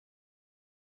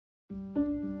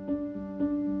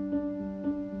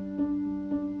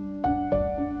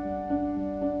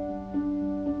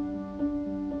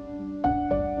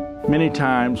Many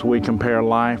times we compare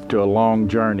life to a long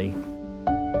journey.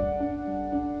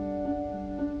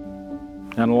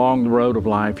 And along the road of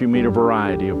life, you meet a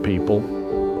variety of people.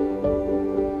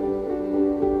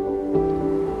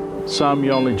 Some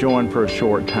you only join for a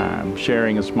short time,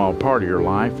 sharing a small part of your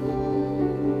life.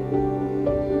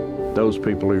 Those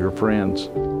people are your friends.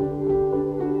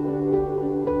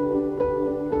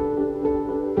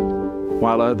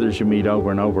 While others you meet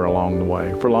over and over along the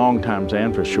way, for long times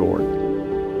and for short.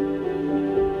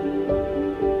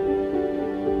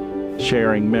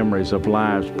 Sharing memories of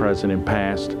lives present and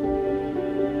past.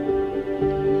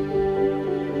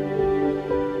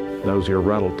 Those are your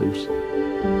relatives.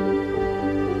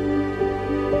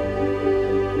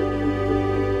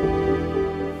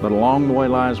 But along the way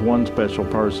lies one special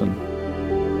person.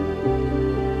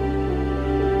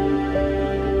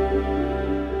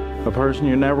 A person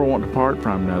you never want to part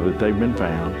from now that they've been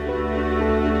found.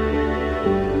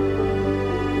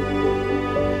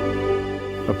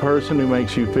 A person who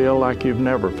makes you feel like you've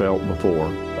never felt before.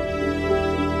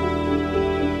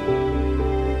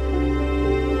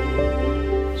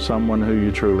 Someone who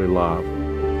you truly love.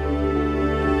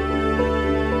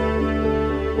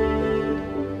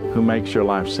 Who makes your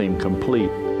life seem complete.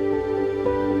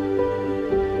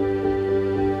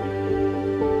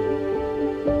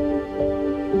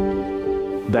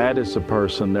 That is the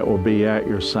person that will be at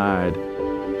your side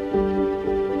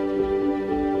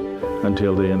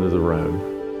until the end of the road.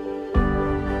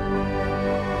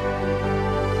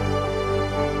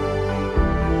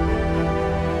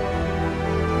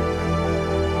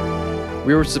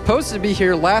 We were supposed to be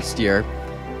here last year,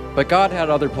 but God had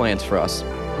other plans for us.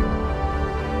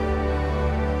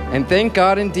 And thank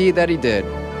God indeed that He did.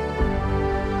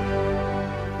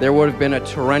 There would have been a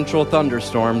torrential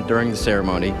thunderstorm during the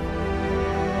ceremony.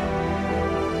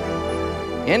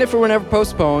 And if it were never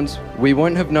postponed, we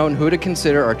wouldn't have known who to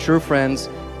consider our true friends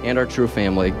and our true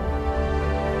family.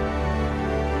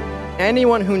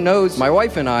 Anyone who knows my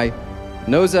wife and I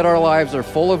knows that our lives are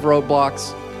full of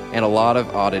roadblocks and a lot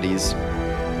of oddities.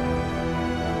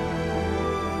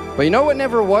 But you know what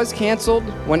never was canceled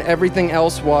when everything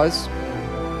else was?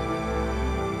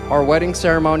 Our wedding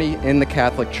ceremony in the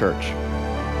Catholic Church.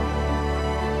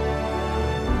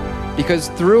 Because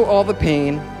through all the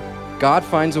pain, God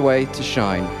finds a way to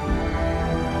shine.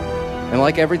 And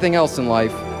like everything else in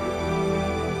life,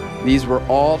 these were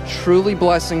all truly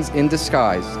blessings in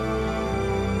disguise.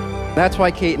 That's why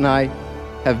Kate and I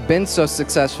have been so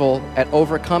successful at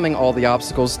overcoming all the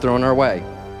obstacles thrown our way.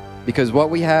 Because what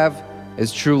we have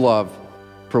is true love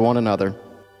for one another.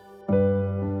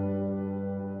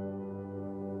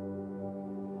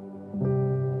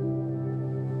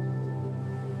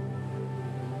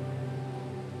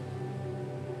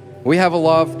 We have a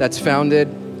love that's founded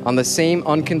on the same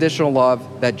unconditional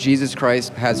love that Jesus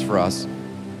Christ has for us.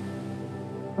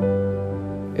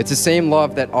 It's the same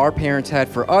love that our parents had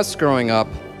for us growing up,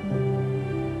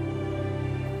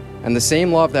 and the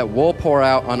same love that we'll pour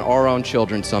out on our own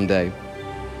children someday.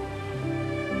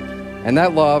 And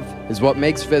that love is what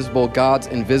makes visible God's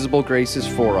invisible graces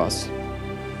for us.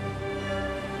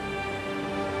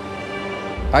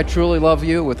 I truly love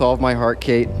you with all of my heart,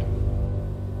 Kate.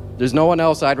 There's no one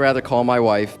else I'd rather call my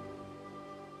wife,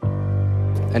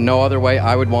 and no other way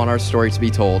I would want our story to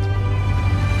be told.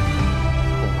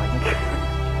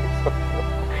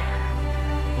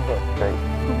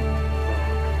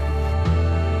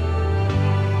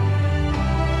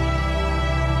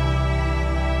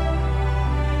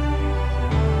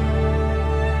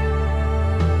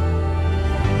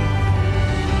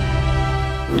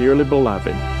 Dearly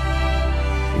beloved,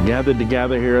 gathered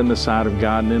together here in the sight of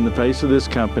God and in the face of this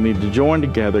company to join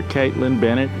together Kaitlin,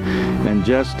 Bennett, and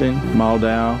Justin,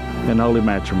 Moldow, and holy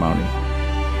matrimony.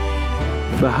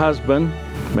 The husband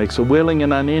makes a willing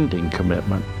and unending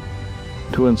commitment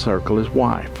to encircle his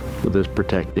wife with his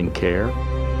protecting care,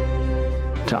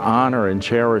 to honor and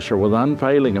cherish her with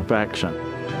unfailing affection,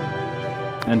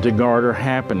 and to guard her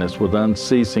happiness with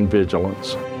unceasing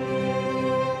vigilance.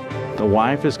 The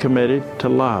wife is committed to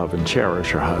love and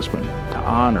cherish her husband, to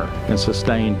honor and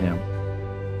sustain him,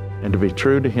 and to be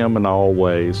true to him in all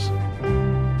ways.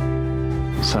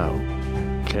 So,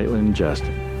 Kaitlin and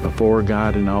Justin, before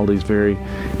God and all these very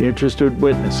interested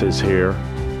witnesses here,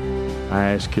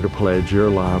 I ask you to pledge your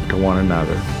love to one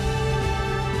another.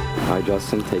 I,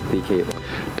 Justin, take thee,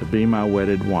 Kaitlin, to be my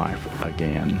wedded wife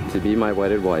again. to be my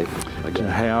wedded wife To again.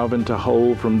 have and to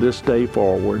hold from this day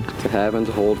forward, To have and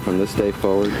to hold from this day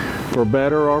forward, for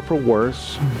better or for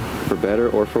worse, for better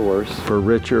or for worse, for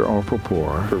richer or for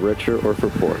poorer, for richer or for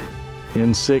poor,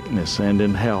 in sickness and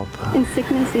in health, in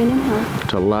sickness and in health,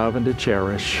 to love and to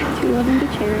cherish, to love and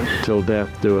to cherish, till death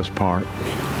do us part.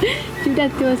 till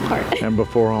death do us part. And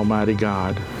before Almighty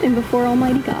God, And before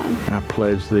Almighty God, I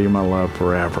pledge thee my love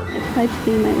forever. I pledge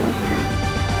thee my love forever.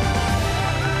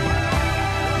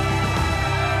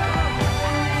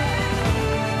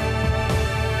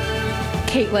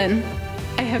 Kaitlin,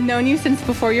 I have known you since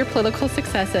before your political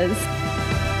successes,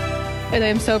 and I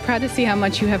am so proud to see how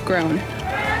much you have grown.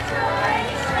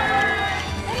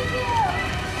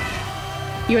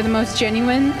 You are the most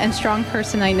genuine and strong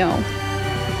person I know.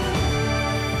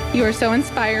 You are so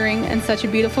inspiring and such a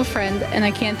beautiful friend, and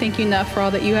I can't thank you enough for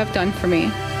all that you have done for me.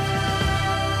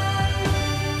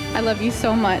 I love you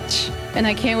so much, and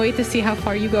I can't wait to see how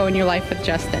far you go in your life with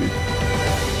Justin.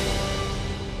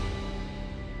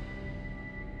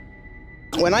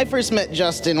 When I first met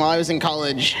Justin while I was in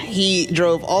college, he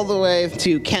drove all the way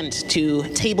to Kent to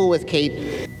table with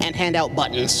Kate and hand out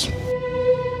buttons.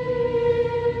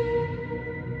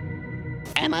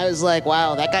 And I was like,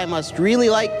 wow, that guy must really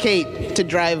like Kate to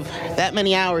drive that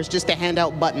many hours just to hand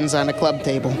out buttons on a club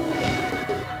table.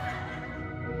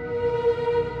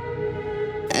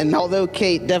 And although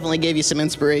Kate definitely gave you some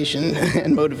inspiration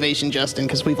and motivation, Justin,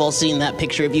 because we've all seen that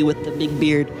picture of you with the big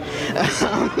beard.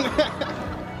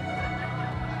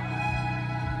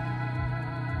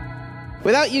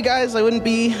 Without you guys, I wouldn't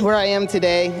be where I am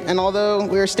today, and although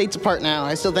we're states apart now,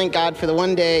 I still thank God for the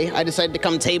one day I decided to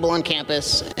come table on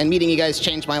campus, and meeting you guys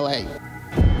changed my life.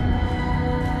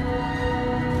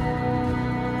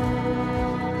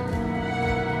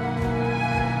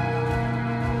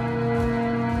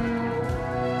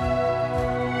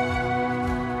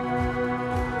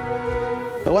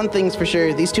 But one thing's for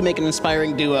sure, these two make an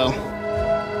inspiring duo.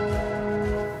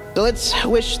 So let's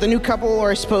wish the new couple,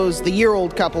 or I suppose the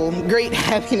year-old couple, great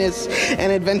happiness and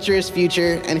adventurous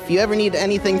future. And if you ever need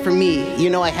anything from me, you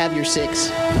know I have your six.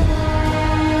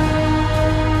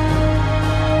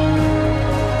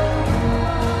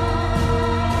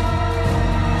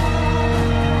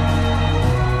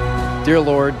 Dear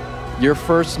Lord, your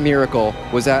first miracle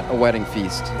was at a wedding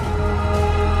feast.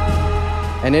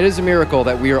 And it is a miracle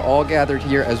that we are all gathered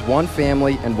here as one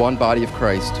family and one body of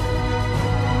Christ.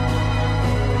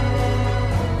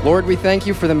 Lord, we thank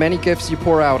you for the many gifts you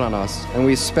pour out on us, and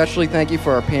we especially thank you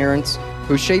for our parents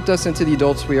who shaped us into the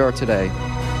adults we are today.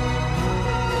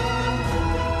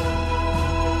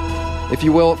 If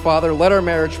you will, Father, let our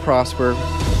marriage prosper,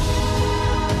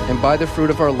 and by the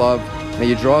fruit of our love, may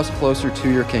you draw us closer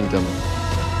to your kingdom.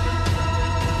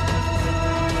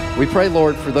 We pray,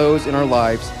 Lord, for those in our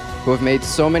lives who have made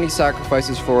so many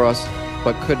sacrifices for us,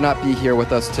 but could not be here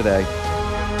with us today.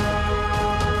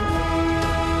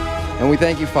 And we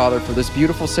thank you, Father, for this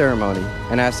beautiful ceremony,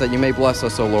 and ask that you may bless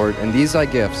us, O Lord, in these thy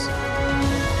gifts,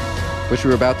 which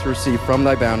we are about to receive from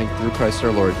thy bounty through Christ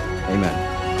our Lord. Amen.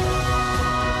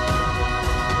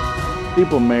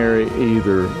 People marry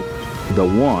either the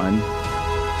one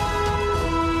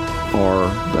or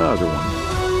the other one.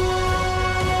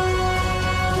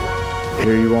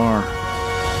 Here you are.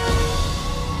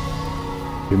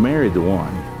 You married the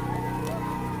one.